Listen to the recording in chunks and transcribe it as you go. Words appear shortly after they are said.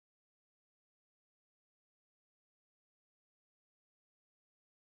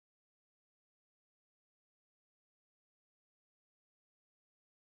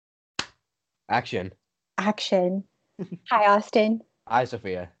Action. Action. Hi, Austin. Hi,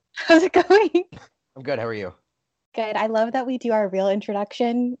 Sophia. How's it going? I'm good. How are you? Good. I love that we do our real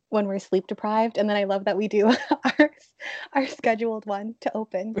introduction when we're sleep deprived, and then I love that we do our our scheduled one to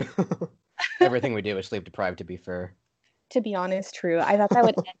open. Everything we do is sleep deprived, to be fair. To be honest, true. I thought that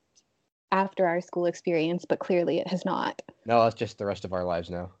would end after our school experience, but clearly it has not. No, that's just the rest of our lives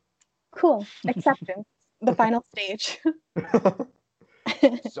now. Cool. Acceptance. The final stage.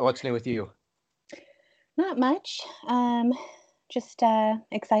 So what's new with you? Not much. Just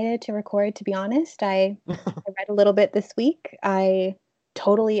excited to record, to be honest. I read a little bit this week. I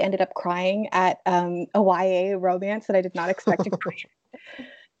totally ended up crying at a YA romance that I did not expect to cry.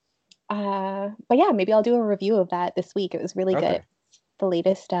 But yeah, maybe I'll do a review of that this week. It was really good. Okay. The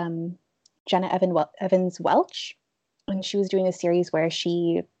latest Jenna Evans Welch, and she was doing a series where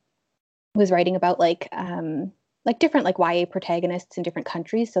she was writing about like different like YA protagonists in different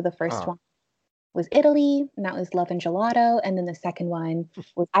countries. So the first Oh, one was Italy, and that was Love and Gelato. And then the second one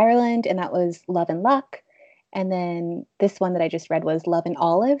was Ireland, and that was Love and Luck. And then this one that I just read was Love and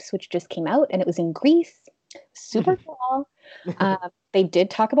Olives, which just came out, and it was in Greece. Super cool. They did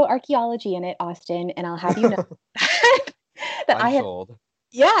talk about archaeology in it, Austin, and I'll have you know that I'm sold.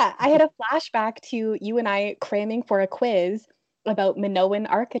 I had a flashback to you and I cramming for a quiz about Minoan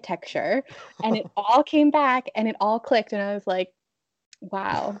architecture, and it all came back and it all clicked, and I was like,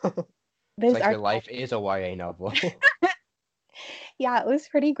 wow, It's this like your archaeology. life is a YA novel. Yeah, it was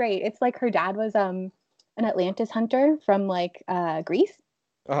pretty great. It's like her dad was an Atlantis hunter from like Greece.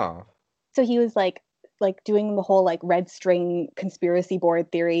 Oh, So he was like doing the whole like red string conspiracy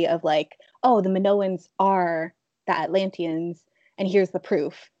board theory of like, oh, the Minoans are the Atlanteans and here's the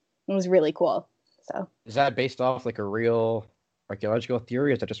proof. It was really cool. So is that based off like a real archaeological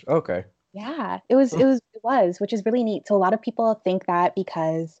theory? Is that just okay? yeah, it was, which is really neat. So a lot of people think that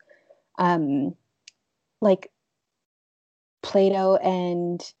because um like Plato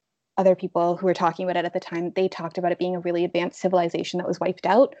and other people who were talking about it at the time, they talked about it being a really advanced civilization that was wiped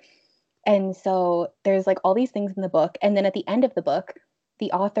out. And so there's like all these things in the book. And then at the end of the book,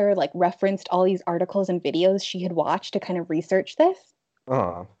 the author like referenced all these articles and videos she had watched to kind of research this.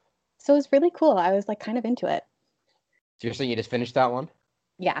 Oh, So it was really cool. I was like kind of into it. so you're saying you just finished that one?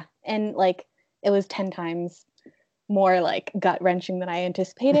 Yeah. And like it was 10 times more like gut wrenching than I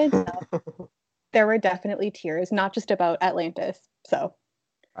anticipated. So there were definitely tears, not just about Atlantis. So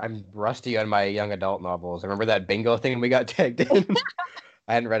I'm rusty on my young adult novels. I remember that bingo thing we got tagged in.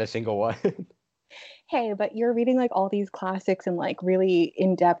 I hadn't read a single one. hey, but you're reading like all these classics and like really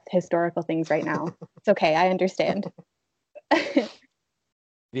in-depth historical things right now. It's okay. I understand. Have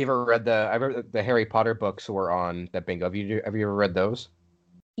you ever read I read the Harry Potter books were on that bingo. Have you ever read those?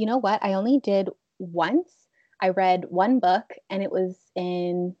 You know what? I only did once. I read one book and it was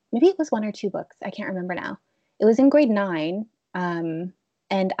in maybe it was one or two books. I can't remember now. It was in grade nine.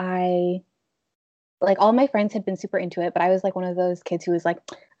 And I like all my friends had been super into it, but I was like one of those kids who was like,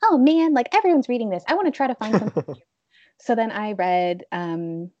 oh man, like everyone's reading this. I want to try to find something new. So then I read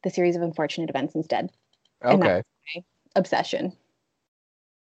the series of unfortunate events instead. And that Okay. was my obsession.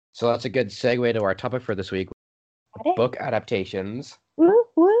 So that's a good segue to our topic for this week, Got it. book adaptations. Woo,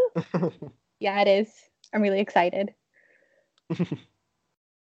 woo. Yeah, it is. I'm really excited.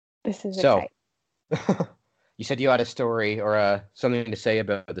 This is So, exciting. you said you had a story or something to say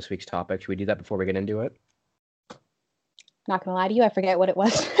about this week's topic. Should we do that before we get into it? Not gonna lie to you, I forget what it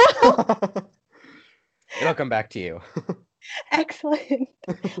was. It'll come back to you. Excellent.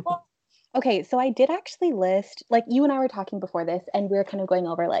 Well, okay, so I did actually list, like you and I were talking before this, and we were kind of going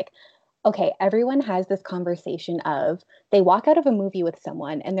over like, okay, everyone has this conversation of they walk out of a movie with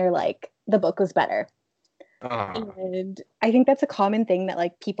someone and they're like, the book was better. Ah, And I think that's a common thing that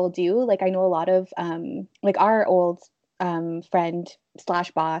like people do. Like I know a lot of like our old friend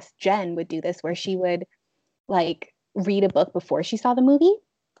slash boss, Jen, would do this where she would like read a book before she saw the movie.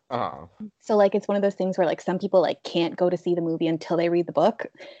 ah. So like it's one of those things where like some people like can't go to see the movie until they read the book.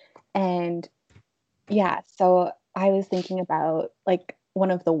 And yeah, so I was thinking about like one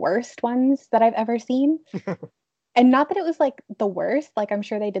of the worst ones that I've ever seen. And not that it was like the worst, like I'm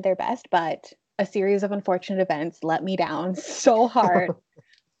sure they did their best, but a series of unfortunate events let me down so hard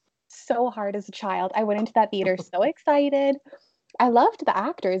as a child. I went into that theater so excited. I loved the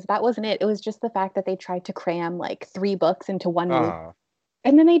actors. That wasn't it. It was just the fact that they tried to cram like three books into one movie. Ah.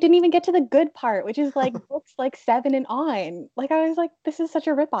 And then they didn't even get to the good part, which is like books like seven and on. Like I was like, this is such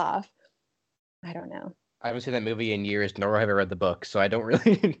a ripoff. I don't know. I haven't seen that movie in years, nor have I read the book, so I don't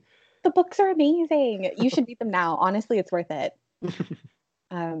really. The books are amazing. You should read them now. Honestly, it's worth it.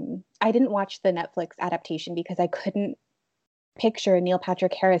 I didn't watch the Netflix adaptation because I couldn't. picture Neil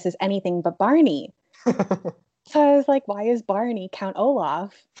Patrick Harris as anything but Barney. So I was like, why is Barney Count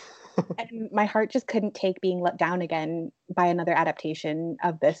Olaf? And my heart just couldn't take being let down again by another adaptation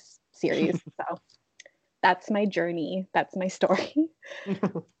of this series. So that's my journey. That's my story.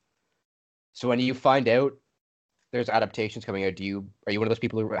 So when you find out there's adaptations coming out, are you one of those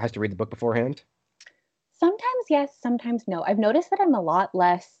people who has to read the book beforehand? Sometimes yes, sometimes no. I've noticed that I'm a lot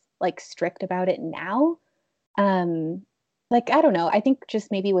less like strict about it now. Um, like I don't know. I think just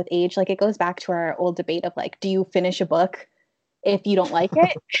maybe with age, like it goes back to our old debate of like, do you finish a book if you don't like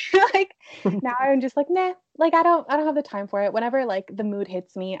it? Like now I'm just like, nah, like I don't have the time for it. Whenever like the mood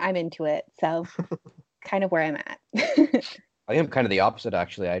hits me, I'm into it. So kind of where I'm at. I think I'm kind of the opposite,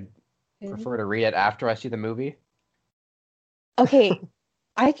 actually. I Really? prefer to read it after I see the movie. Okay,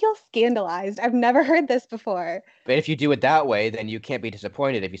 I feel scandalized. I've never heard this before. But if you do it that way, then you can't be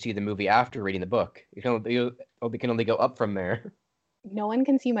disappointed if you see the movie after reading the book. You can only go up from there. No one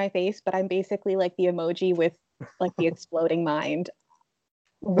can see my face, but I'm basically like the emoji with like the exploding mind.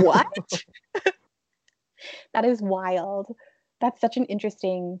 What? That is wild. That's such an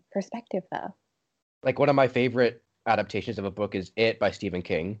interesting perspective, though. Like one of my favorite adaptations of a book is It by Stephen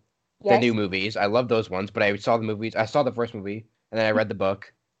King. The new Yes. movies, I love those ones, but I saw the movies. I saw the first movie, and then I read the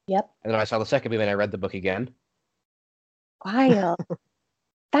book, Yep. and then I saw the second movie, and I read the book again. Wild.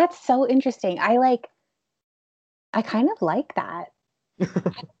 That's so interesting. I kind of like that.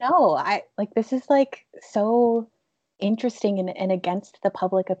 No, I like this is like so interesting and against the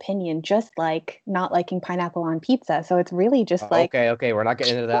public opinion, just like not liking pineapple on pizza. So it's really just like Okay, we're not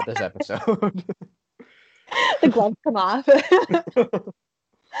getting into that this episode. the gloves come off.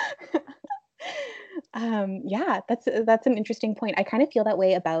 Yeah, that's an interesting point. I kind of feel that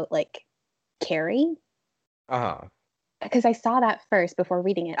way about like Carrie Uh-huh. because I saw that first before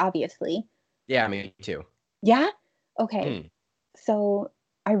reading it, obviously. Yeah, me too. Yeah. Okay. Hmm. So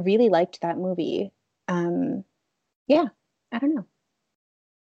I really liked that movie. Um, yeah, I don't know.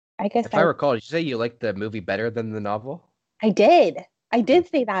 I guess If I recall, did you say you liked the movie better than the novel? I did. I Hmm. did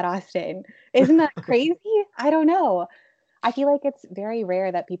say that, Austin. Isn't that crazy? I don't know. I feel like it's very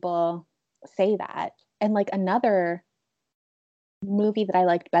rare that people say that. And like another movie that I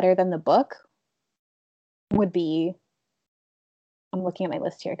liked better than the book would be, I'm looking at my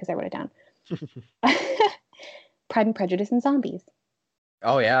list here because I wrote it down. Pride and Prejudice and Zombies.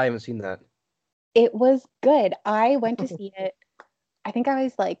 Oh yeah, I haven't seen that. It was good. I went to see it. I think I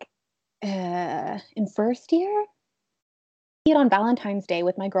was like in first year. See it on Valentine's Day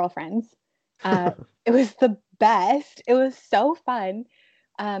with my girlfriends. Uh, it was the best. It was so fun.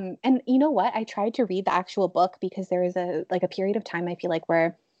 And you know what? I tried to read the actual book because there was a period of time I feel like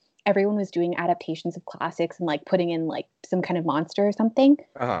where everyone was doing adaptations of classics and like putting in like some kind of monster or something.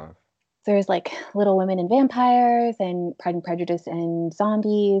 Uh-huh. So there's like Little Women and Vampires and Pride and Prejudice and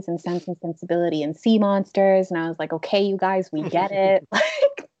zombies and Sense and Sensibility and sea monsters. And I was like, okay, you guys, we get it.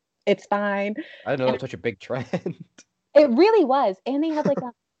 Like, it's fine. I didn't know it And was such a big trend. it really was. And they had like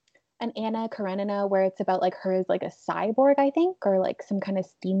an Anna Karenina where it's about like her as like a cyborg, I think, or like some kind of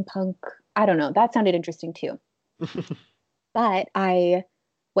steampunk. I don't know. That sounded interesting too. But I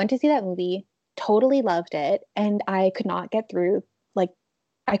went to see that movie, totally loved it, and I could not get through like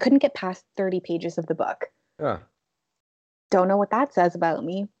I couldn't get past 30 pages of the book. Huh. Don't know what that says about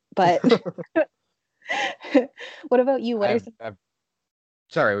me, but what about you? What are some I've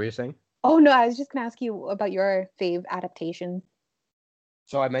sorry, what were you saying? Oh no, I was just gonna ask you about your fave adaptations.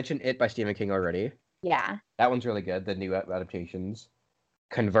 So I mentioned It by Stephen King already. Yeah. That one's really good, the new adaptations.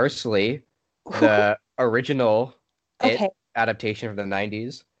 Conversely, the original It Okay. adaptation from the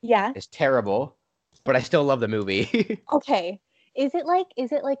 90s Yeah. is terrible, but I still love the movie. Okay. Is it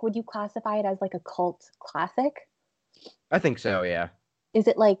like would you classify it as like a cult classic? I think so, yeah. Is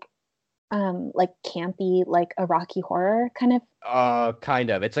it like campy, like a Rocky Horror kind of? Kind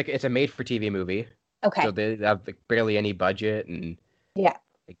of. It's a made-for-TV movie, so Okay. they have like, barely any budget and Yeah.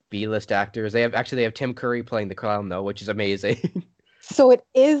 like B-list actors. They have Tim Curry playing the clown though, which is amazing. So it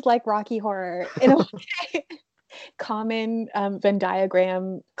is like Rocky Horror in a way. Common Venn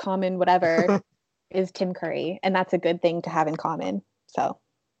diagram, common whatever is Tim Curry, and that's a good thing to have in common. So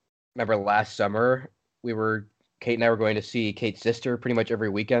Remember last summer Kate and I were going to see Kate's sister pretty much every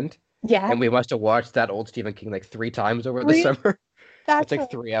weekend, yeah, and we must have watched that old Stephen King like 3 times over the really, summer. It's that's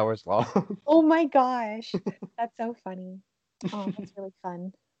like 3 hours long. oh my gosh, that's so funny. Oh, that's really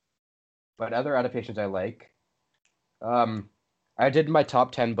fun. But other adaptations I like. Um, I did my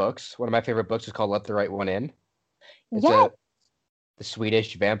top 10 books. One of my favorite books is called Let the Right One In. It's Yeah. the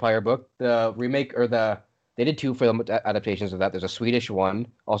Swedish vampire book. The remake or they did two film adaptations of that. There's a Swedish one,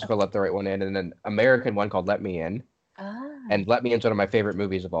 also called Let the Right One In, and an American one called Let Me In. Ah, and Let Me In's one of my favorite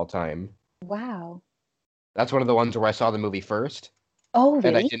movies of all time. Wow. That's one of the ones where I saw the movie first, Oh, and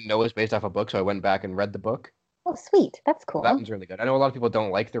I really? didn't know it was based off a book, so I went back and read the book. Oh, sweet. That's So that cool. one's really good. I know a lot of people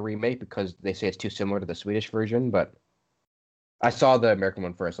don't like the remake because they say it's too similar to the Swedish version, but I saw the American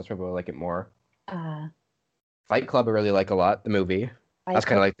one first. That's why I like it more. Uh, Fight Club, I really like a lot, the movie. Fight That's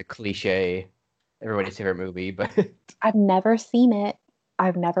kind Club. of like the cliche, everybody's favorite movie, but I've never seen it.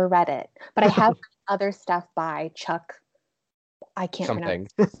 I've never read it, but I have other stuff by Chuck. I can't pronounce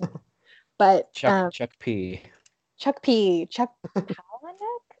something. his name, but Chuck P. Chuck Palahniuk.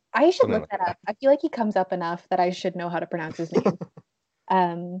 I should Something look like that that. up. I feel like he comes up enough that I should know how to pronounce his name.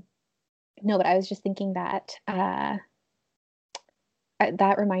 Um, no, but I was just thinking that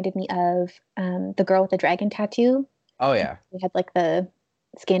that reminded me of the girl with the dragon tattoo. Oh yeah. We had like the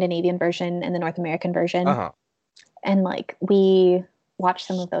Scandinavian version and the North American version, Uh-huh. and like we watched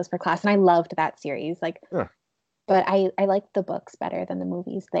some of those for class, and I loved that series. Like, Huh. but I like the books better than the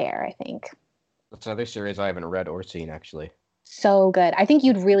movies. There, I think That's another series I haven't read or seen actually. so good. I think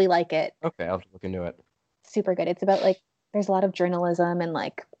you'd really like it. Okay, I'll have to look into it. Super good. It's about like there's a lot of journalism and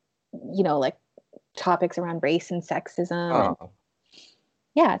like like topics around race and sexism, and Oh.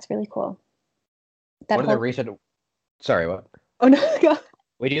 yeah, it's really cool. That One of the whole recent Sorry, what? oh no, go.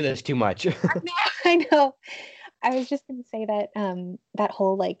 We do this too much. I know. I was just gonna say that that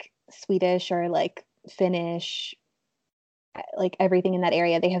whole like Swedish or like Finnish, like everything in that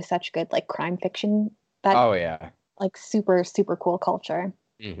area, they have such good like crime fiction that Oh yeah. like super super cool culture.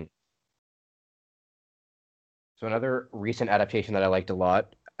 hmm So another recent adaptation that I liked a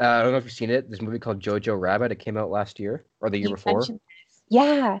lot. I don't know if you've seen it. This movie called Jojo Rabbit. It came out last year or the year You before. mentioned this.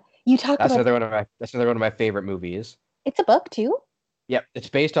 Yeah, you talk about That's another one of my favorite movies. it's a book too. Yep, it's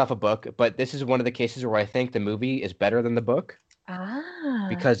based off a book, but this is one of the cases where I think the movie is better than the book Ah.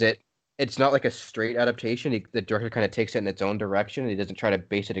 because it's not like a straight adaptation. The director kind of takes it in its own direction, and he doesn't try to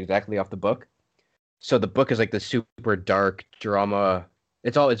base it exactly off the book. So the book is like the super dark drama.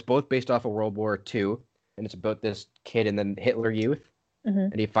 It's both based off of World War II, and it's about this kid in the Hitler Youth, Hmm.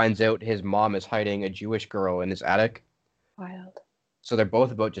 and he finds out his mom is hiding a Jewish girl in his attic. Wild. So they're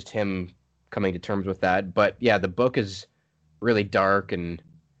both about just him coming to terms with that. But yeah, the book is really dark and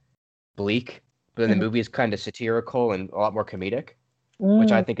bleak, but then the Hmm. movie is kind of satirical and a lot more comedic,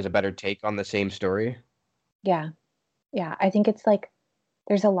 which I Mm, think is a better take on the same story. yeah, yeah. I think it's like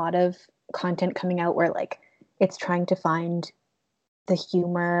there's a lot of content coming out where like it's trying to find the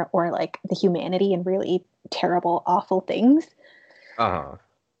humor or like the humanity in really terrible, awful things. Uh-huh.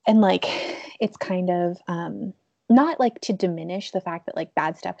 And like it's kind of not like to diminish the fact that like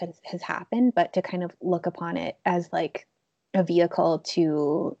bad stuff has happened, but to kind of look upon it as like a vehicle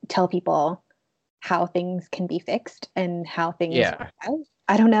to tell people how things can be fixed and how things work Yeah, out.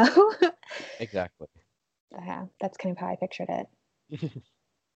 I don't know. exactly. Yeah, that's kind of how I pictured it.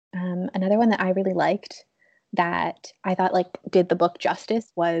 Another one that I really liked that I thought like did the book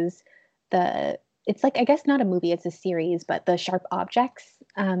justice was the it's like I guess not a movie, it's a series, but the Sharp Objects.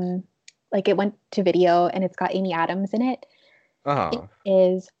 Like it went to video and it's got Amy Adams in it. It Uh-huh.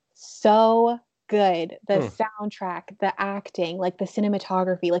 is so good. The Hmm. soundtrack, the acting, like the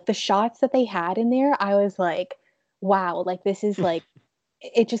cinematography, like the shots that they had in there, I was like, wow, like this is like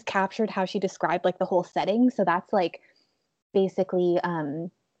it just captured how she described like the whole setting. So that's like basically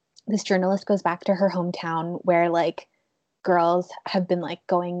this journalist goes back to her hometown where like girls have been like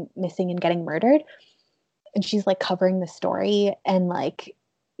going missing and getting murdered, and she's like covering the story, and like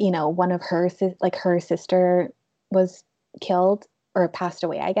one of her like her sister was killed or passed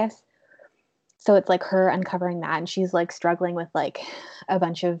away, I guess. So it's like her uncovering that, and she's like struggling with like a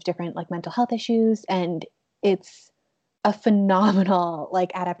bunch of different like mental health issues, and it's a phenomenal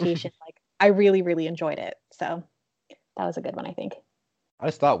like adaptation. Like I really really enjoyed it, so that was a good one, I think. I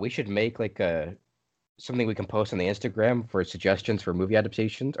just thought we should make like a something we can post on the Instagram for suggestions for movie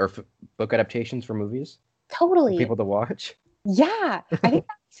adaptations or book adaptations for movies for Totally. people to watch. Yeah, I think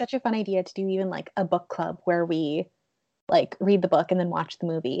that's such a fun idea to do even like a book club where we like read the book and then watch the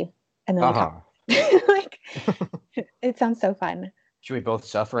movie and then we talk. Uh-huh. Like it sounds so fun. Should we both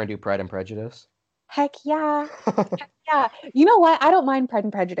suffer and do Pride and Prejudice? Heck yeah. Yeah. You know what? I don't mind Pride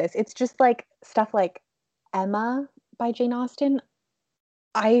and Prejudice. It's just like stuff like Emma by Jane Austen.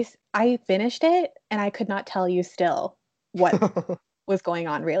 I finished it and I could not tell you still what was going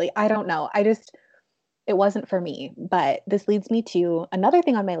on really. I don't know. It wasn't for me. But this leads me to another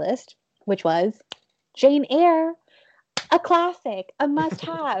thing on my list, which was Jane Eyre, a classic, a must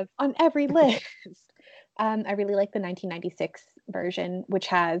have on every list. I really like the 1996 version, which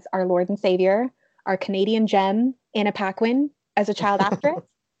has our Lord and Savior, our Canadian gem, Anna Paquin, as a child actress.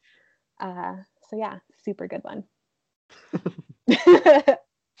 Uh, so, yeah, super good one.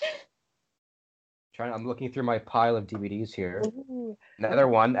 I'm looking through my pile of DVDs here. Ooh, Another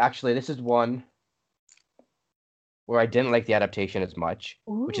okay. one. Actually, this is one where I didn't like the adaptation as much,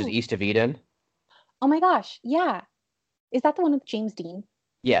 which is Ooh. East of Eden. Oh my gosh. Yeah. Is that the one with James Dean?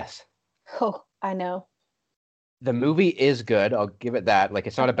 Yes. Oh, I know. The movie is good. I'll give it that. Like,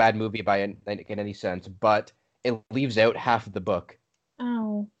 it's not a Okay. bad movie in any sense, but it leaves out half of the book.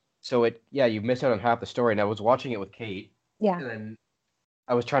 Oh, So yeah, you miss out on half the story. And I was watching it with Kate, yeah. and then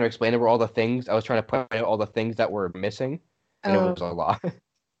I was trying to explain to her all the things. I was trying to point out all the things that were missing, and it Oh, was a lot.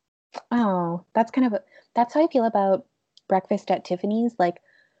 oh, that's how I feel about Breakfast at Tiffany's. Like,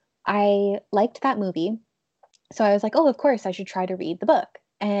 I liked that movie. So I was like, oh, of course, I should try to read the book.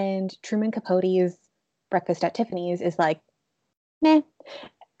 And Truman Capote's Breakfast at Tiffany's is like, meh.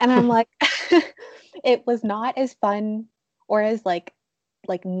 And I'm like, it was not as fun or as like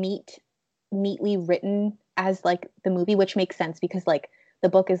neatly written as like the movie, which makes sense because like the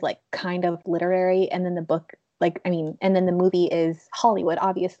book is like kind of literary, and then the book like I mean, and then the movie is Hollywood,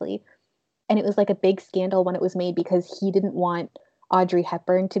 obviously. And it was like a big scandal when it was made because he didn't want Audrey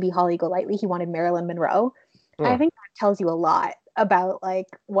Hepburn to be Holly Golightly. He wanted Marilyn Monroe. I Huh. think that tells you a lot about like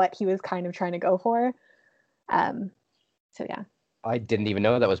what he was kind of trying to go for. Um, so yeah. I didn't even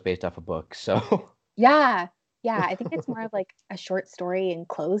know that was based off a book. So Yeah. Yeah. I think it's more of like a short story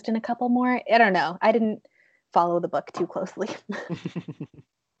enclosed in a couple more. I don't know. I didn't follow the book too closely.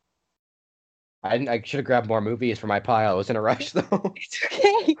 I should have grabbed more movies for my pile. I was in a rush though. It's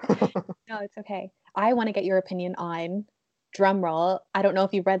okay. No, it's okay. I want to get your opinion on drumroll. I don't know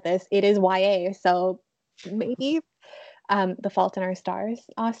if you've read this. It is YA, so maybe The Fault in Our Stars,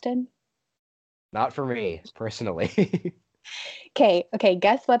 Austin. Not for me personally. Okay, okay.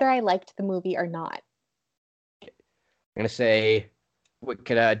 Guess whether I liked the movie or not. I'm gonna say,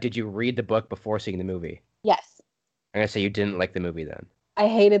 did you read the book before seeing the movie? Yes, I'm gonna say you didn't like the movie then. I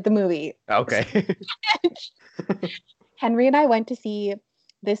hated the movie. Okay. Henry and I went to see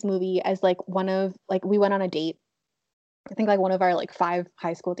this movie as like one of like we went on a date. I think like one of our like 5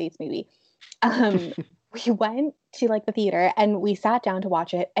 high school dates maybe. Um we went to like the theater and we sat down to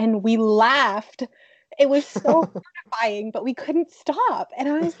watch it and we laughed. It was so mortifying, but we couldn't stop. And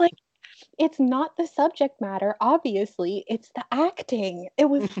I was like, it's not the subject matter, obviously. It's the acting. It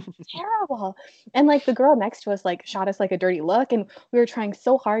was terrible. And like the girl next to us like shot us like a dirty look and we were trying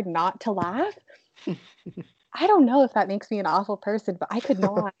so hard not to laugh. I don't know if that makes me an awful person, but I could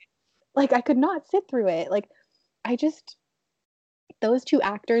not sit through it. Like I just those two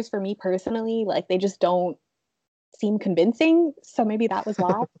actors for me personally, like they just don't seem convincing. So maybe that was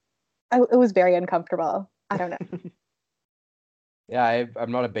why. It was very uncomfortable. I don't know. Yeah,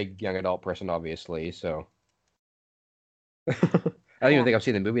 I'm not a big young adult person, obviously, so I don't Yeah, even think I've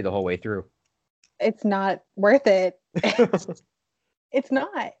seen the movie the whole way through. it's not worth it. It's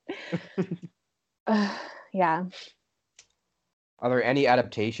not. Yeah. Are there any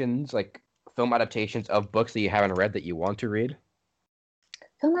adaptations, like film adaptations of books that you haven't read that you want to read?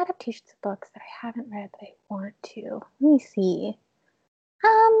 Film adaptations of books that I haven't read that I want to. Let me see.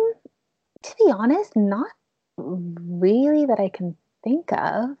 Um, to be honest, not really that I can think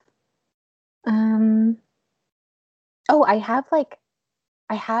of. Um, oh, I have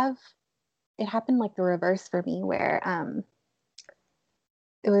it happened like the reverse for me where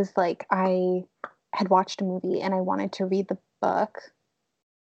it was like I had watched a movie and I wanted to read the book.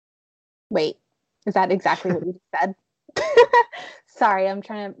 Wait, is that exactly what you just said? Sorry, I'm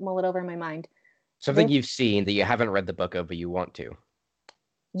trying to mull it over in my mind. Something This you've seen that you haven't read the book of, but you want to.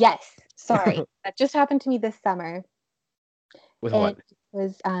 Yes, sorry. That just happened to me this summer. With It what?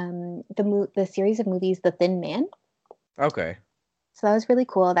 was the series of movies The Thin Man. Okay. So that was really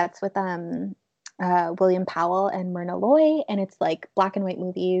cool. That's with William Powell and Myrna Loy, and it's like black and white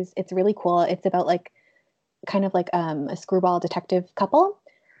movies. It's really cool. It's about like kind of like a screwball detective couple,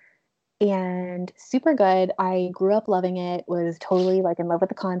 and super good. I grew up loving it. Was totally like in love with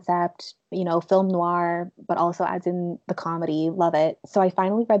the concept. You know, film noir, but also adds in the comedy. Love it. So I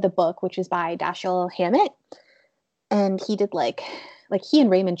finally read the book, which is by Dashiell Hammett, and he did like he and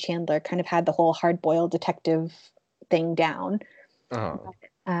Raymond Chandler kind of had the whole hard boiled detective thing down. Oh.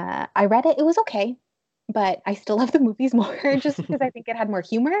 I read it; it was okay, but I still love the movies more just because I think it had more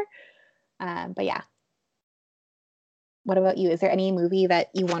humor. But yeah, what about you? Is there any movie that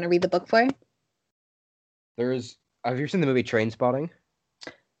you want to read the book for? There's Have you seen the movie Trainspotting?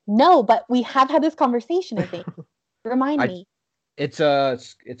 No, but we have had this conversation. I think. Remind I me. it's about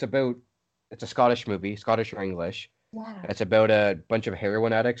it's a Scottish movie, Scottish or English. Yeah. It's about a bunch of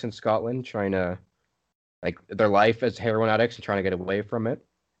heroin addicts in Scotland trying to, like, their life as heroin addicts and trying to get away from it.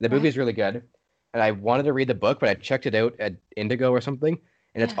 The movie Right. is really good. and I wanted to read the book, but I checked it out at Indigo or something,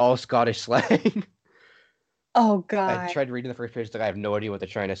 and it's Yeah. all Scottish slang. Oh I God. tried reading the first page, like I have no idea what they're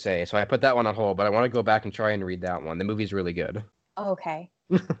trying to say, so I put that one on hold. But I want to go back and try and read that one. The movie's really good. Okay.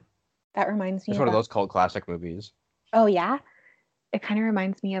 That reminds me It's of one of those cult classic movies. oh yeah. It kind of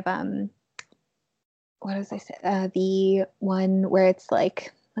reminds me of what was I say? The one where it's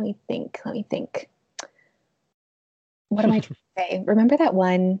like, let me think. What am I trying to say? Remember that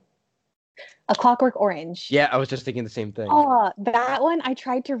one? A Clockwork Orange. Yeah, I was just thinking the same thing. Oh, that one. I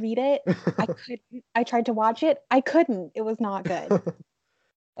tried to read it. I couldn't. I tried to watch it. I couldn't. It was not good.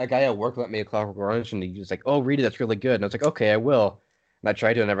 A guy at work lent me a Clockwork Orange, and he was like, "Oh, read it. That's really good." And I was like, "Okay, I will." And I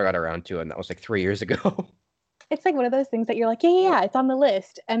tried to, and never got around to it. And that was like 3 years ago. It's like one of those things that you're like, yeah, it's on the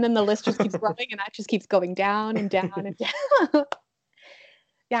list. And then the list just keeps growing and that just keeps going down and down and down.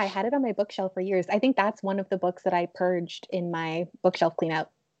 Yeah, I had it on my bookshelf for years. I think that's one of the books that I purged in my bookshelf cleanout.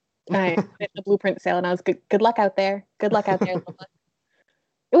 I put it in the blueprint sale and I was good luck out there. Good luck out there.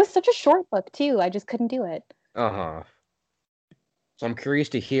 It was such a short book too. I just couldn't do it. Uh-huh. So I'm curious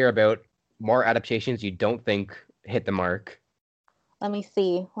to hear about more adaptations you don't think hit the mark. Let me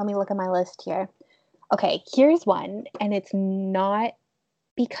see. Let me look at my list here. Okay, here's one. And it's not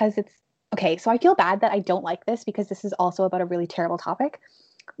because it's okay. So I feel bad that I don't like this because this is also about a really terrible topic.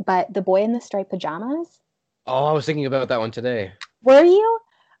 But The Boy in the Striped Pajamas. Oh, I was thinking about that one today. Were you?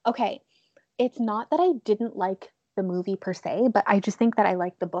 Okay. It's not that I didn't like the movie per se, but I just think that I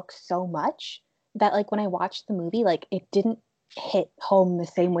liked the book so much that like when I watched the movie, like it didn't hit home the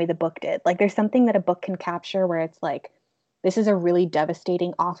same way the book did. Like there's something that a book can capture where it's like this is a really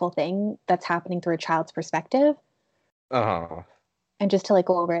devastating, awful thing that's happening through a child's perspective. Uh-huh. And just to like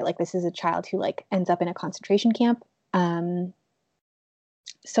go over it, like this is a child who like ends up in a concentration camp.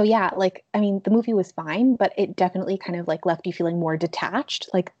 So yeah, like I mean, the movie was fine, but it definitely kind of like left you feeling more detached.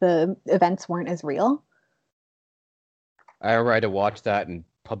 Like the events weren't as real. I remember I had to watch that in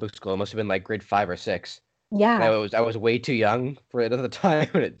public school. It must have been like grade 5 or 6. And Yeah. I was way too young for it at the time,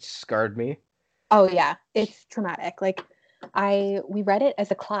 and it scarred me. Oh yeah, it's traumatic. Like we read it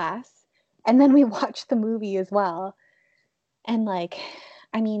as a class and then we watched the movie as well. And like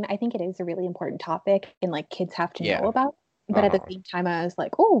I mean, I think it is a really important topic and like kids have to know Yeah. about. But at the Uh-huh. same time I was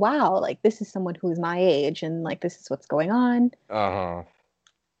like, "Oh wow, like this is someone who is my age and like this is what's going on." Uh-huh.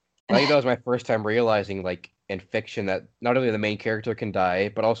 I think that was my first time realizing, like, in fiction that not only the main character can die,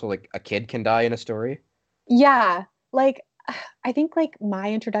 but also like a kid can die in a story. Yeah, like I think like my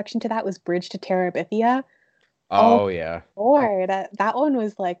introduction to that was Bridge to Terabithia. Oh Oh yeah. Lord, that one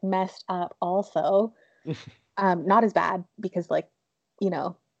was like messed up also. Not as bad because like, you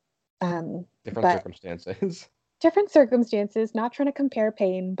know, Different but circumstances. different circumstances, not trying to compare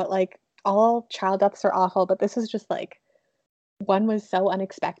pain, but like all child deaths are awful, but this was just like one was so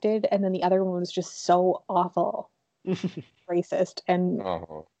unexpected and then the other one was just so awful, racist and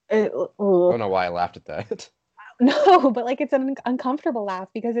Oh. it, I ugh. don't know why I laughed at that. No, but like it's an uncomfortable laugh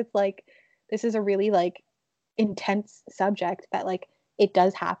because it's like this is a really like intense subject that like it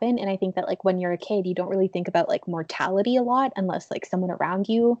does happen and I think that like when you're a kid you don't really think about like mortality a lot unless like someone around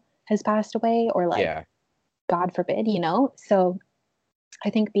you has passed away or like Yeah. God forbid, you know? So I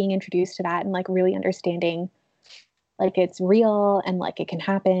think being introduced to that and like really understanding like it's real and like it can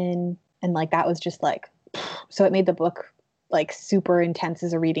happen and like that was just like so it made the book like super intense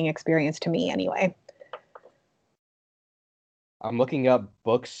as a reading experience to me anyway. I'm looking up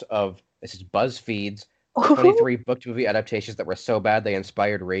books of this is BuzzFeed's 23 book to movie adaptations that were so bad they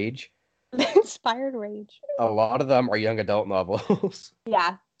inspired rage. Inspired rage. A lot of them are young adult novels.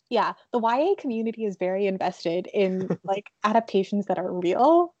 Yeah. Yeah. The YA community is very invested in like adaptations that are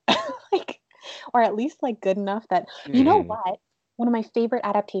real. Like or at least like good enough that you know Hmm. what? One of my favorite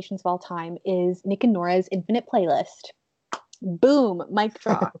adaptations of all time is Nick and Nora's Infinite Playlist. Boom, mic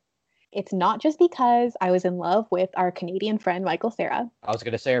drop. It's not just because I was in love with our Canadian friend Michael Cera. I was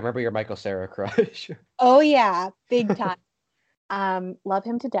gonna say, I remember your Michael Cera crush. Oh yeah, big time. Love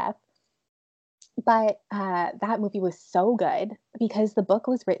him to death. But that movie was so good because the book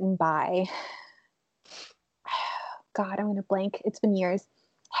was written by God, I'm gonna blank. It's been years.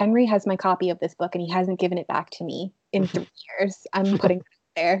 Henry has my copy of this book and he hasn't given it back to me in 3 years. I'm putting it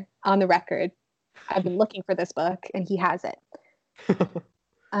there on the record. I've been looking for this book and he has it.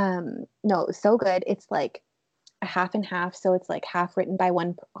 No, so good. It's like a half and half. So it's like half written by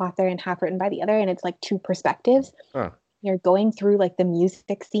one author and half written by the other. And it's like two perspectives. Huh. You're going through like the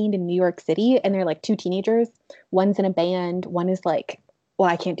music scene in New York City and they're like two teenagers. One's in a band. One is like, well,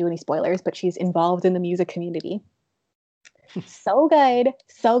 I can't do any spoilers, but she's involved in the music community. So good.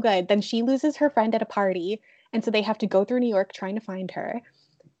 So good. Then she loses her friend at a party. And so they have to go through New York trying to find her.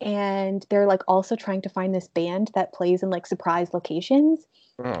 and they're like also trying to find this band that plays in like surprise locations.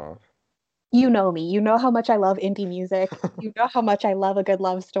 Oh. You know me. You know how much I love indie music. You know how much I love a good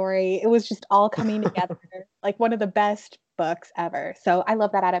love story. It was just all coming together, like one of the best books ever. So I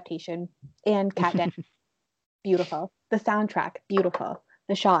love that adaptation. And Kat Dennings, beautiful. The soundtrack, beautiful.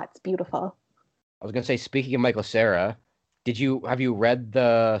 The shots, beautiful. I was gonna say, speaking of Michael Cera, have you read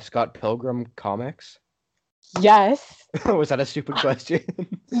the Scott Pilgrim comics? Yes. Was that a stupid question?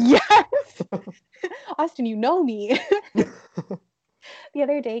 Yes. Austin, you know me. The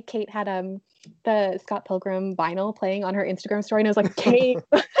other day, Kate had the Scott Pilgrim vinyl playing on her Instagram story, and I was like, Kate,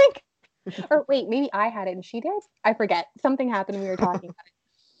 like, or wait, maybe I had it and she did. I forget. Something happened when we were talking about it,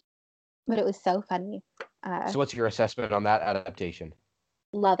 but it was so funny. So what's your assessment on that adaptation?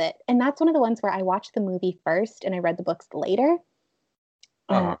 Love it, and that's one of the ones where I watched the movie first and I read the books later.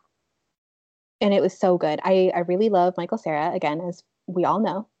 Uh-huh. And it was so good. I really love Michael Cera, again, as we all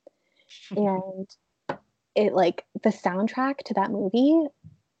know, and it like the soundtrack to that movie.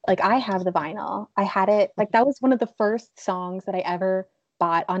 Like I have the vinyl. I had it like that was one of the first songs that I ever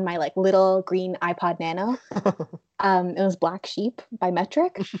bought on my like little green iPod Nano. It was Black Sheep by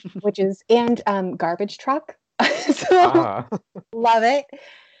Metric, which is and Garbage Truck. So Uh-huh. love it.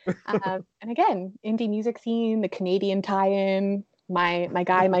 And again, indie music scene, the Canadian tie-in, my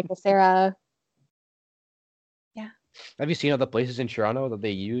guy Michael Cera. Yeah. Have you seen other places in Toronto that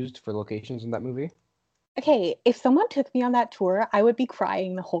they used for locations in that movie? Okay, if someone took me on that tour, I would be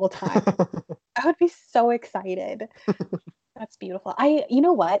crying the whole time. I would be so excited. That's beautiful. You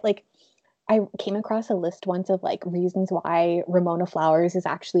know what? Like, I came across a list once of like reasons why Ramona Flowers is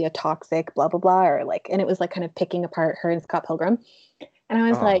actually a toxic blah blah blah, or like, and it was like kind of picking apart her and Scott Pilgrim. And I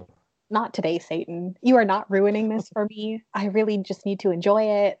was like, Oh, not today, Satan. You are not ruining this for me. I really just need to enjoy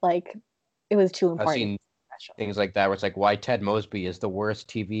it. Like, it was too I've important. seen Special. things like that where it's like why Ted Mosby is the worst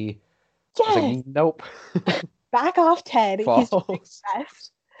TV. I was Yes, like, nope. back off, Ted. He's trying his False.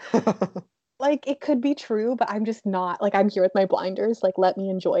 best. Like it could be true, but I'm just not like I'm here with my blinders. Like let me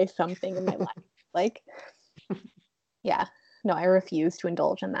enjoy something in my life. Like yeah, no, I refuse to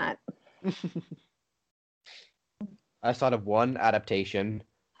indulge in that. I thought of one adaptation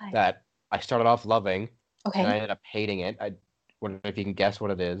Hi. that I started off loving and Okay, I ended up hating it. I wonder if you can guess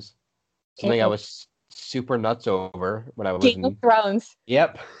what it is. it Something I is was super nuts over when I was Game of in. Thrones.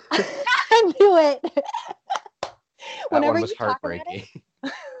 Yep. I knew it. That Whenever one was you talk about heartbreaking.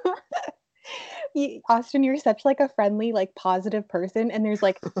 it, Austin, you're such like a friendly, like positive person, and there's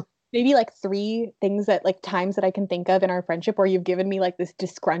like maybe like three things that like times that I can think of in our friendship where you've given me like this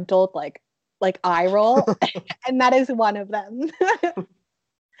disgruntled like eye roll, and that is one of them.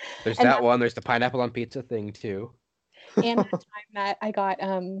 There's And that that's one. There's the pineapple on pizza thing too. and that time that I got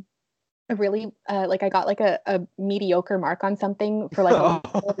a really like I got like a mediocre mark on something for like a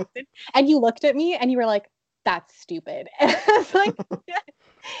reasonable reason, and you looked at me and you were like, "That's stupid." And I was like,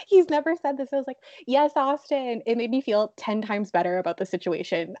 "He's never said this." I was like, "Yes, Austin." It made me feel 10 times better about the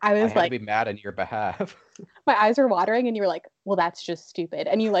situation. I I was had to like, be mad on your behalf. my eyes were watering, and you were like, "Well, that's just stupid."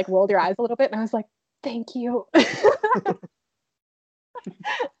 And you like rolled your eyes a little bit, and I was like, "Thank you." But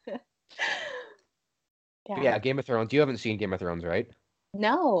Yeah. yeah, Game of Thrones. You haven't seen Game of Thrones, right?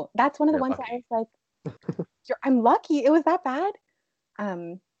 No, that's one of the You're ones that I was lucky. like, I'm lucky. It was that bad.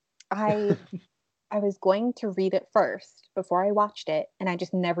 Um, I I was going to read it first before I watched it, and I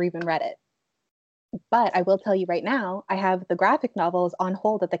just never even read it. But I will tell you right now, I have the graphic novels on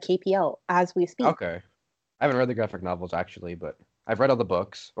hold at the KPO as we speak. Okay. I haven't read the graphic novels actually, but I've read all the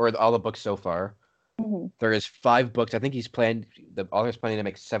books, or all the books so far. Mhm. There is 5 books. I think the author's planning to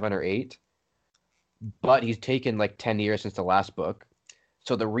make 7 or 8, but he's taken like 10 years since the last book.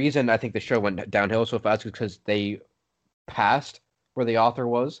 So the reason I think the show went downhill so fast is because they passed where the author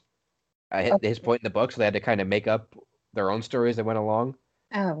was at his Okay. point in the book, so they had to kind of make up their own stories that went along.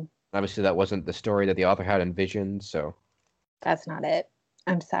 Oh, Obviously, that wasn't the story that the author had envisioned, so that's not it.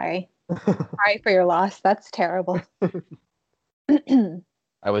 I'm sorry. Sorry for your loss. That's terrible.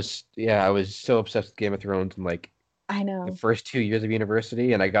 I was so obsessed with Game of Thrones in like I the know. first 2 years of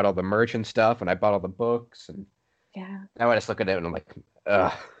university, and I got all the merch and stuff, and I bought all the books, and Yeah. now I just look at it and I'm like,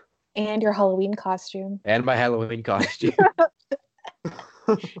 ugh. And your Halloween costume. And my Halloween costume.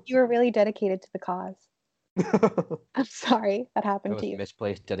 You were really dedicated to the cause. That I'm sorry that happened to was you.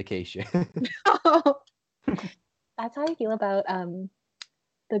 misplaced dedication. That's how I feel about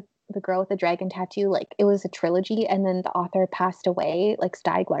the girl with the dragon tattoo. Like it was a trilogy, and then the author passed away, like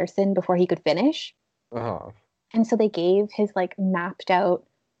Stieg Larsson, before he could finish. Oh. And so they gave his like mapped out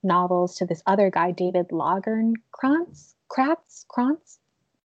novels to this other guy, David Krantz.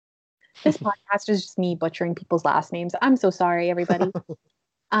 This podcast is just me butchering people's last names. I'm so sorry, everybody.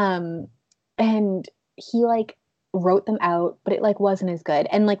 Um, and he like wrote them out, but it like wasn't as good.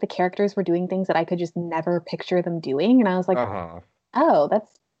 And like the characters were doing things that I could just never picture them doing. And I was like, Uh-huh. oh,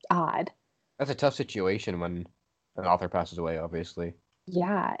 that's odd. That's a tough situation when an author passes away, obviously.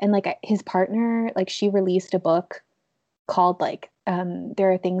 Yeah. And like his partner, like she released a book called like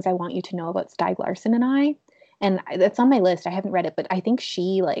There Are Things I Want You to Know About Stieg Larsson and I. And it's on my list. I haven't read it, but I think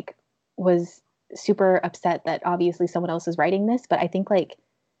she like was super upset that obviously someone else is writing this. But I think like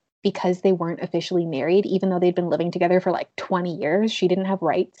because they weren't officially married, even though they'd been living together for like 20 years, she didn't have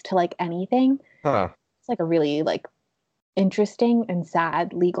rights to like anything. Huh. It's like a really like interesting and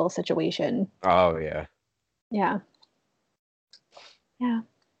sad legal situation. Oh, yeah. Yeah. Yeah.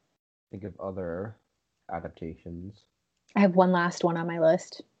 Think of other adaptations. I have one last one on my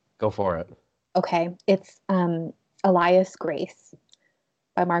list. Go for it. Okay. It's Elias Grace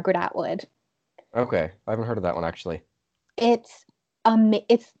by Margaret Atwood. Okay. I haven't heard of that one, actually. It's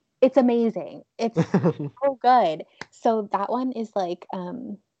it's amazing. It's so good. So that one is like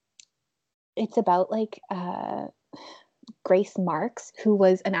it's about like Grace Marks, who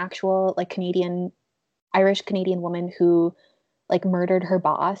was an actual like Irish Canadian woman who like murdered her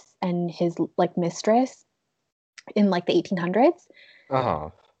boss and his like mistress in like the 1800s. Uh-huh.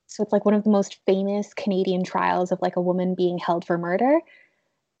 So it's like one of the most famous Canadian trials of like a woman being held for murder.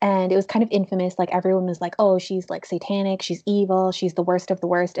 And it was kind of infamous. Like everyone was like, oh, she's like satanic, she's evil, she's the worst of the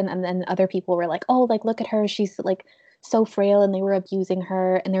worst. And then other people were like, oh, like look at her, she's like so frail, and they were abusing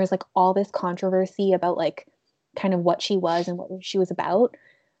her. And there was like all this controversy about like kind of what she was and what she was about.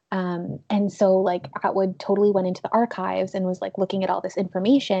 And so like Atwood totally went into the archives and was like looking at all this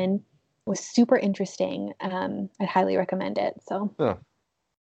information. It was super interesting. I'd highly recommend it. So Huh.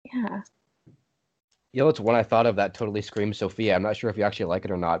 yeah. You know, it's one I thought of that totally screams Sophia. I'm not sure if you actually like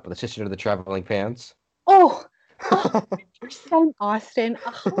it or not, but The Sister of the Traveling Pants. Oh, 100% Austin,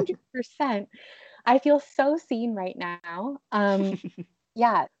 100%. I feel so seen right now.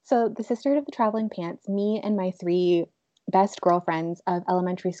 Yeah. So the Sister of the Traveling Pants, me and my three best girlfriends of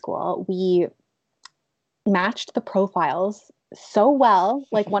elementary school, we matched the profiles so well.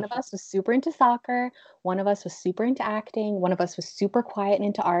 Like one of us was super into soccer, one of us was super into acting, one of us was super quiet and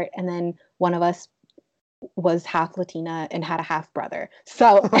into art, and then one of us was half Latina and had a half brother.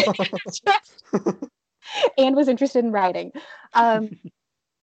 So and was interested in writing.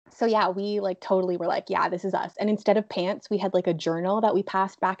 So yeah, we like totally were like, yeah, this is us. And instead of pants, we had like a journal that we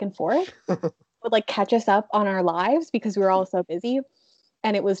passed back and forth, would like catch us up on our lives because we were all so busy.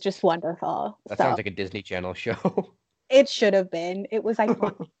 And it was just wonderful. That So sounds like a Disney Channel show. it should have been. It was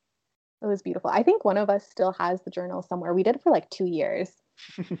iconic. It was beautiful. I think one of us still has the journal somewhere. We did it for like 2 years.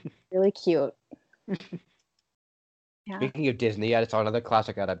 Really cute. Yeah. Speaking of Disney, I saw another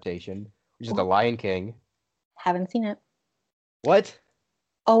classic adaptation, which is The Lion King. Haven't seen it. What?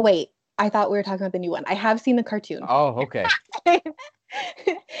 Oh, wait. I thought we were talking about the new one. I have seen the cartoon. Oh, okay.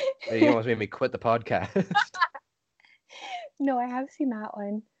 You almost made me quit the podcast. No, I have seen that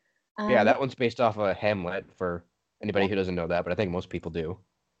one. Yeah, that one's based off of Hamlet for anybody who doesn't know that, but I think most people do.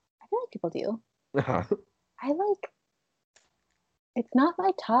 I feel like people do. Uh-huh. I like it's not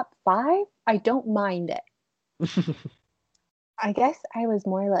my top 5. I don't mind it. I guess I was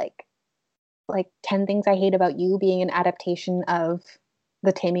more like 10 Things I Hate About You being an adaptation of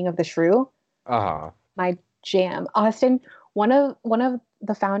The Taming of the Shrew. Uh-huh. My jam. Austin, one of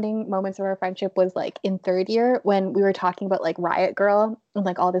the founding moments of our friendship was like in third year when we were talking about like Riot Girl and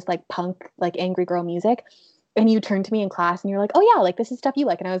like all this like punk, like angry girl music. And you turned to me in class and you're like, oh yeah, like this is stuff you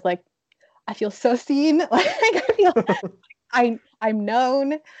like. And I was like, I feel so seen. Like I feel I'm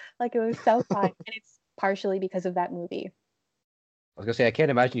known. Like it was so fun. And it's partially because of that movie. I was gonna say I can't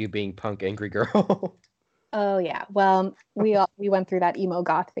imagine you being punk angry girl. Oh yeah. Well, we went through that emo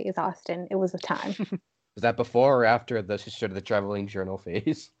goth phase, Austin. It was a time. Was that before or after the Sister of the Traveling Journal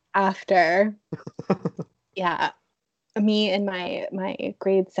phase? After. Yeah. Me and my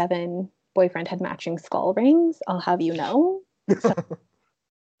grade 7 boyfriend had matching skull rings, I'll have you know. So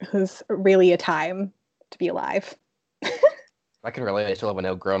it was really a time to be alive. I can relate. I still haven't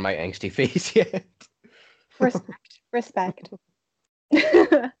outgrown my angsty face yet. Respect.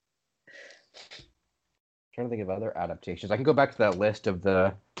 Trying to think of other adaptations. I can go back to that list of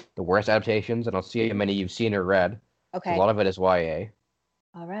the worst adaptations, and I'll see how many you've seen or read. Okay. A lot of it is YA.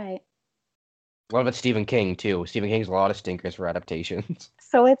 All right. A lot of it's Stephen King too. Stephen King's a lot of stinkers for adaptations.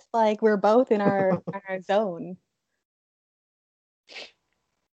 So it's like we're both in our zone.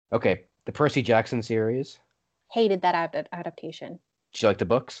 Okay, the Percy Jackson series. Hated that adaptation. Did you like the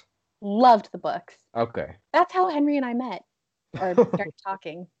books? Loved the books. Okay. That's how Henry and I met or started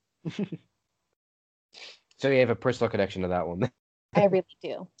talking. So you have a personal connection to that one. I really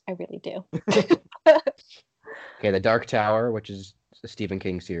do. I really do. Okay, The Dark Tower, which is a Stephen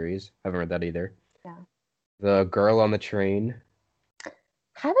King series. Haven't read that either. Yeah. The Girl on the Train.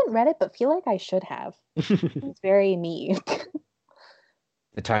 Haven't read it, but feel like I should have. It's very me.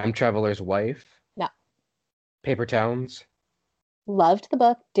 The Time Traveler's Wife. No. Paper Towns. Loved the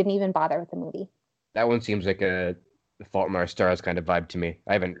book. Didn't even bother with the movie. That one seems like a Fault in Our Stars kind of vibe to me.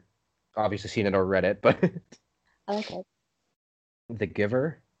 I haven't obviously seen it or read it, but I like it. The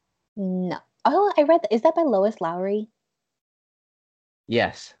Giver. No. Oh, I read that. Is that by Lois Lowry?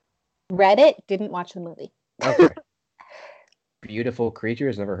 Yes. Read it. Didn't watch the movie. Okay. Beautiful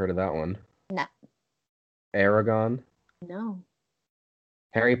Creatures. Never heard of that one. No. Aragon. No.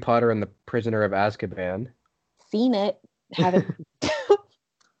 Harry Potter and the Prisoner of Azkaban. Seen it. Haven't.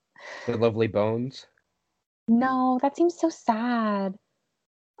 The Lovely Bones. No, that seems so sad.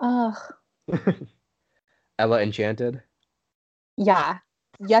 Ugh. Ella Enchanted. Yeah.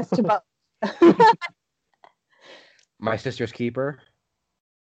 Yes to both. My Sister's Keeper.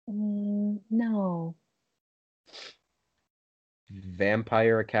 No.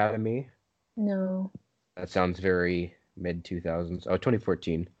 Vampire Academy. No. That sounds very mid 2000s. Oh,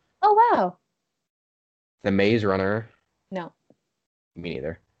 2014. Oh, wow. The Maze Runner. No. Me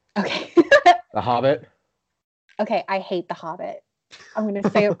neither. Okay. The Hobbit. Okay, I hate The Hobbit. I'm going to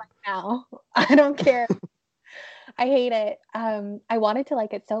say it right now. I don't care. I hate it. I wanted to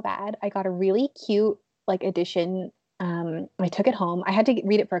like it so bad. I got a really cute like edition. I took it home. I had to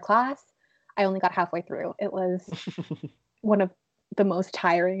read it for a class. I only got halfway through. It was one of the most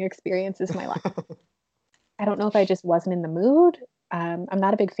tiring experiences of my life. I don't know if I just wasn't in the mood. I'm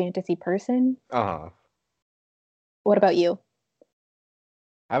not a big fantasy person. Uh-huh. What about you?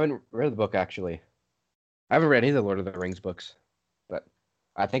 I haven't read the book actually. I haven't read any of the Lord of the Rings books, but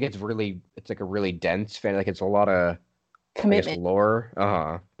I think it's like a really dense fan. Like it's a lot of, I guess, Commitment. lore.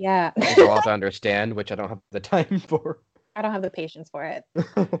 Uh-huh. Yeah. There's a lot to understand, which I don't have the time for. I don't have the patience for it.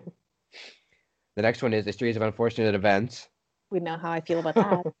 The next one is A Series of Unfortunate Events. We know how I feel about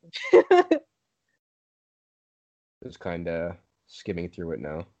that. Just kind of skimming through it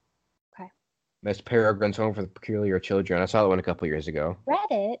now. Okay. Miss Peregrine's Home for the Peculiar Children. I saw that one a couple years ago. Read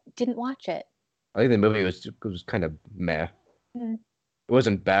it, didn't watch it. I think the movie was kind of meh. Mm. It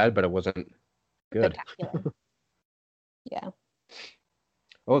wasn't bad, but it wasn't good. Spectacular. Yeah.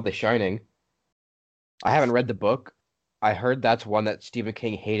 Oh, The Shining. I haven't read the book. I heard that's one that Stephen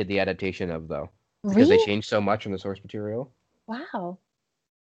King hated the adaptation of, though. Because Really? they changed so much from the source material. Wow.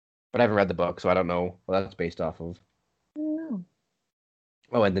 But I haven't read the book, so I don't know what that's based off of. No.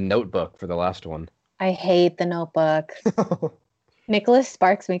 Oh, and The Notebook for the last one. I hate The Notebook. Nicholas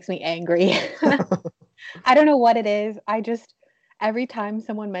Sparks makes me angry. I don't know what it is. I just every time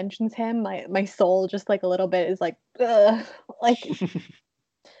someone mentions him, my soul just like a little bit is like, ugh. Like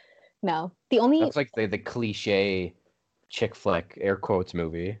no. The only That's like the cliche chick flick, air quotes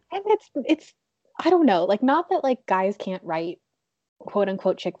movie. and it's I don't know, like not that like guys can't write quote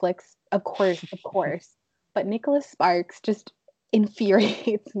unquote chick flicks, of course, but Nicholas Sparks just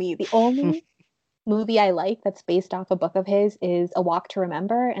infuriates me. The only movie I like that's based off a book of his is A Walk to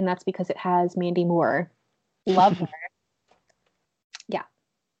Remember, and that's because it has Mandy Moore. Love her. Yeah.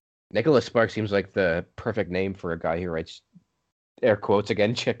 Nicholas Sparks seems like the perfect name for a guy who writes, air quotes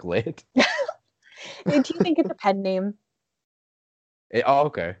again, chick lit. Do you think it's a pen name? Oh,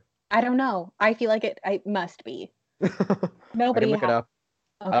 okay. I don't know. I feel like it must be. I Nobody can look it up.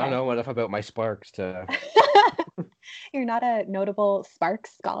 Okay. I don't know enough about my Sparks to. You're not a notable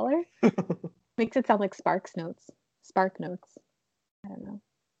Sparks scholar? Makes it sound like Sparks Notes. Spark Notes. I don't know.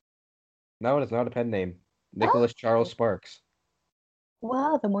 No, it's not a pen name. Nicholas Charles Sparks.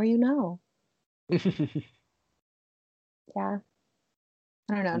 Well, the more you know. Yeah. I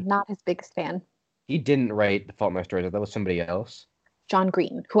don't know. Not his biggest fan. He didn't write The Fault in Our Stars. That was somebody else. John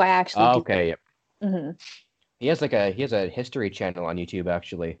Green, who I actually do. Okay, yep. Mm-hmm. He has a history channel on YouTube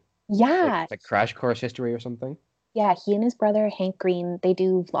actually. Yeah. It's like Crash Course History or something. Yeah, he and his brother Hank Green, they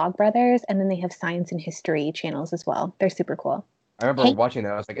do Vlogbrothers, and then they have science and history channels as well. They're super cool. I remember watching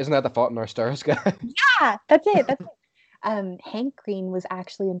that. I was like, "Isn't that The Fault in Our Stars guy?" Yeah, that's it. That's it. Hank Green was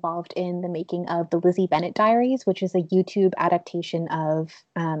actually involved in the making of the Lizzie Bennet Diaries, which is a YouTube adaptation of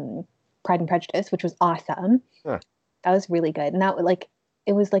Pride and Prejudice, which was awesome. Huh. That was really good, and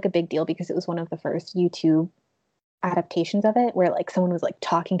it was like a big deal because it was one of the first YouTube adaptations of it where like someone was like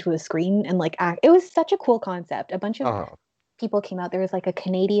talking to a screen and like it was such a cool concept. A bunch of people came out. There was like a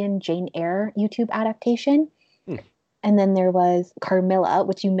Canadian Jane Eyre YouTube adaptation. And then there was Carmilla,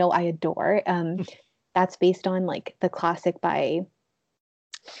 which I adore. That's based on like the classic by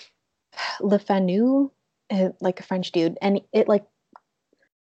Le Fanu, like a French dude, and it like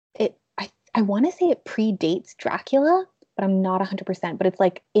I want to say it predates Dracula, but I'm not 100%. But it's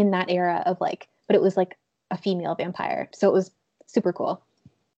like in that era of like, but it was like a female vampire, so it was super cool.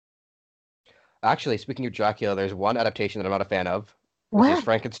 Actually, speaking of Dracula, there's one adaptation that I'm not a fan of, which is What?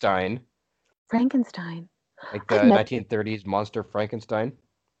 Frankenstein, Frankenstein? like I've the never. 1930s monster Frankenstein.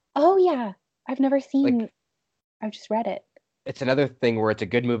 Oh yeah, I've never seen. Like I've just read it. it's another thing where it's a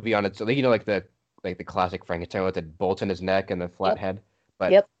good movie on its, like like the classic Frankenstein with the bolt in his neck and the flat Yep. head,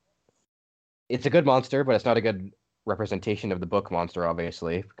 but Yep. it's a good monster, but it's not a good representation of the book monster,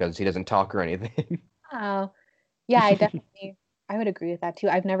 obviously, because he doesn't talk or anything. Oh, yeah, I would agree with that too.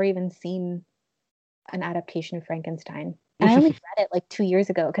 I've never even seen an adaptation of Frankenstein. And I only read it like 2 years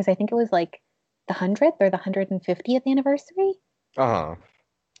ago because I think it was like the 100th or the 150th anniversary. Uh-huh.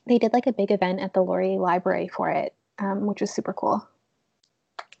 They did like a big event at the Laurie Library for it, which was super cool.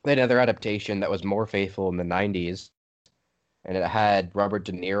 They had another adaptation that was more faithful in the 90s, and it had Robert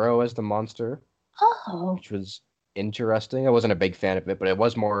De Niro as the monster, Oh, which was interesting. I wasn't a big fan of it, but it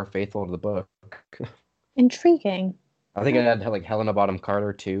was more faithful to the book. intriguing. I think it had like Helena Bonham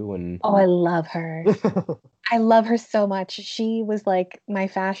Carter too, and Oh, I love her. I love her so much. She was like my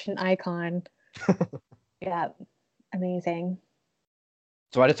fashion icon. Yeah, amazing.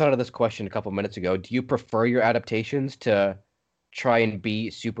 so I just thought of this question a couple minutes ago. Do you prefer your adaptations to try and be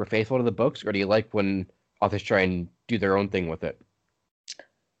super faithful to the books, or do you like when authors try and do their own thing with it?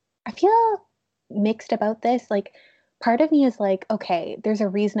 I feel mixed about this. Like, part of me is like, okay, there's a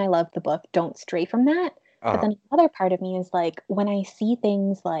reason I love the book. Don't stray from that. But Uh-huh. then another part of me is like, when I see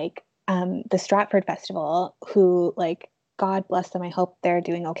things like the Stratford Festival, who, like, God bless them, I hope they're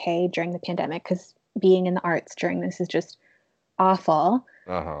doing okay during the pandemic because being in the arts during this is just awful.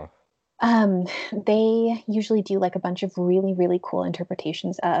 Uh-huh. Um, they usually do like a bunch of really, really cool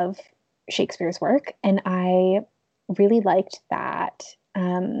interpretations of Shakespeare's work. And I really liked that.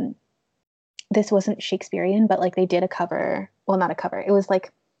 This wasn't Shakespearean, but like they did a cover. Well, not a cover. It was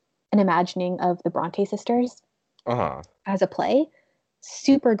like an imagining of the Bronte sisters Uh-huh. as a play.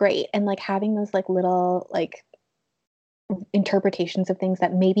 Super great. And like having those like little like interpretations of things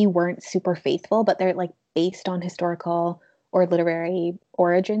that maybe weren't super faithful, but they're like based on historical or literary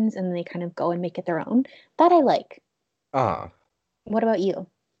origins and they kind of go and make it their own. That I like. Uh-huh. What about you?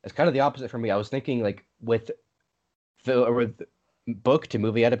 It's kind of the opposite for me. I was thinking like with book to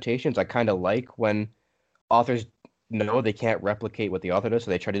movie adaptations, I kind of like when authors know they can't replicate what the author does,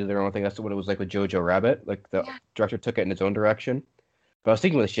 so they try to do their own thing. That's what it was like with Jojo Rabbit. Like the Yeah. director took it in his own direction. But I was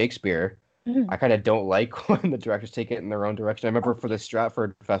thinking with Shakespeare, Mhm. I kind of don't like when the directors take it in their own direction. I remember for the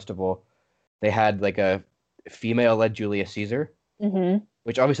Stratford Festival, they had like a female-led Julius Caesar, Mm-hmm.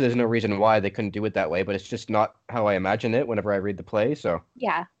 which obviously there's no reason why they couldn't do it that way, but it's just not how I imagine it whenever I read the play. So,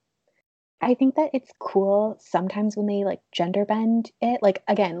 Yeah. I think that it's cool sometimes when they like gender bend it. Like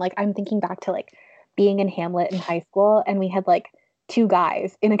again, like I'm thinking back to like being in Hamlet in high school and we had like two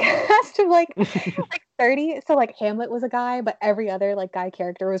guys in a cast of like 30. So like Hamlet was a guy, but every other like guy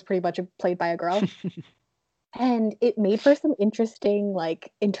character was pretty much played by a girl. And it made for some interesting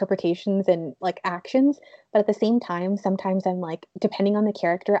like interpretations and like actions, but at the same time sometimes I'm like depending on the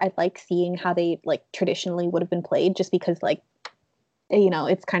character I like seeing how they like traditionally would have been played just because like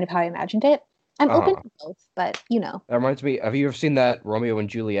it's kind of how I imagined it. I'm open uh-huh. to both, but you know. That reminds me, have you ever seen that Romeo and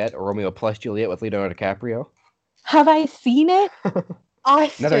Juliet or Romeo plus Juliet with Leonardo DiCaprio? Have I seen it? Another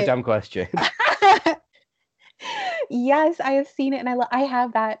Austin. dumb question. Yes, I have seen it, and I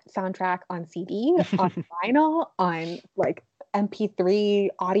have that soundtrack on CD, on vinyl, on like MP3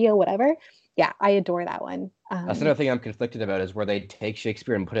 audio, whatever. Yeah, I adore that one. That's another thing I'm conflicted about is where they take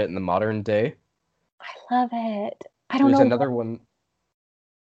Shakespeare and put it in the modern day. I love it. I don't There's know what. another one.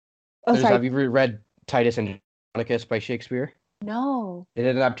 Oh, There's sorry. have you read Titus and Andronicus by Shakespeare? No. They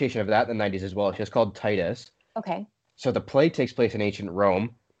did an adaptation of that in the 90s as well. It's just called Titus. Okay. So the play takes place in ancient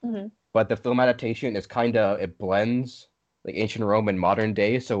Rome, Hmm. but the film adaptation is kind of it blends like ancient Rome and modern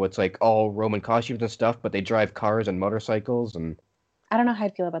day. So it's like all Roman costumes and stuff, but they drive cars and motorcycles and I don't know how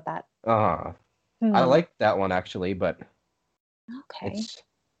I'd feel about that. uh I Hmm. like that one actually, but Okay. it's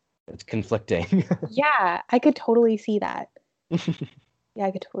it's conflicting. Yeah, I could totally see that. Yeah,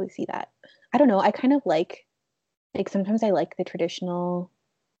 I could totally see that. I don't know. I kind of like sometimes I like the traditional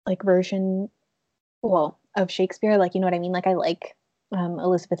like version, well, of Shakespeare. Like, you know what I mean? Like I like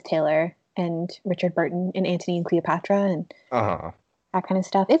Elizabeth Taylor and Richard Burton in Antony and Cleopatra and Uh-huh. that kind of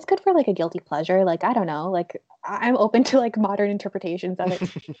stuff. It's good for like a guilty pleasure. Like, I don't know. Like I'm open to like modern interpretations of it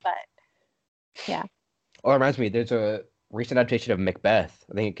too. But yeah. Oh, it reminds me, there's a recent adaptation of Macbeth.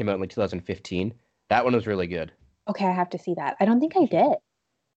 I think it came out in like 2015. That one was really good. Okay, I have to see that. I don't think I did.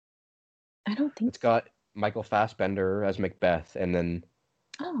 I don't think It's so. got Michael Fassbender as Macbeth, and then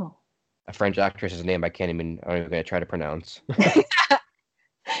Oh. A French actress's name I'm not even gonna try to pronounce.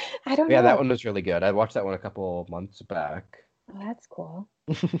 I don't Yeah, that know. one was really good. I watched that one a couple months back. Oh, that's cool.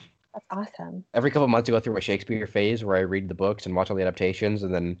 That's awesome. Every couple months I go through a Shakespeare phase where I read the books and watch all the adaptations,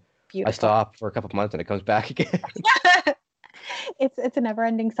 and then I Beautiful. stop for a couple months and it comes back again. It's a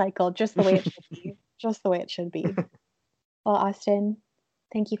never-ending cycle, just the way it should be. Just the way it should be. Well, Austin,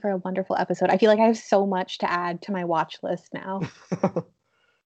 thank you for a wonderful episode. I feel like I have so much to add to my watch list now.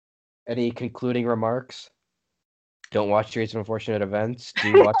 Any concluding remarks? Don't watch Series of Unfortunate Events. Do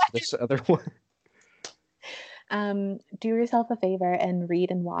you watch this other one? Do yourself a favor and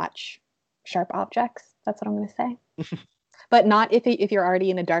read and watch Sharp Objects. That's what I'm going to say. But not if you're already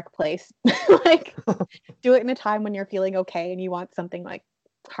in a dark place. Like, do it in a time when you're feeling okay and you want something like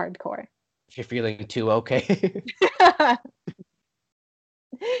hardcore. If you're feeling too okay.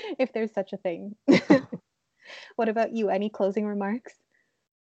 If there's such a thing. What about you? Any closing remarks?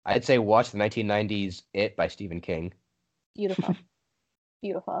 I'd say watch the 1990s It by Stephen King. Beautiful.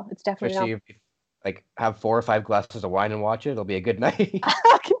 Beautiful. It's definitely Especially if you like have 4 or 5 glasses of wine and watch it, it'll be a good night.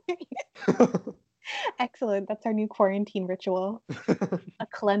 Excellent. That's our new quarantine ritual. A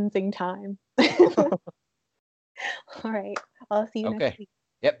cleansing time. All right. I'll see you next week.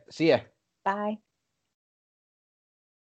 Yep. See ya. Bye.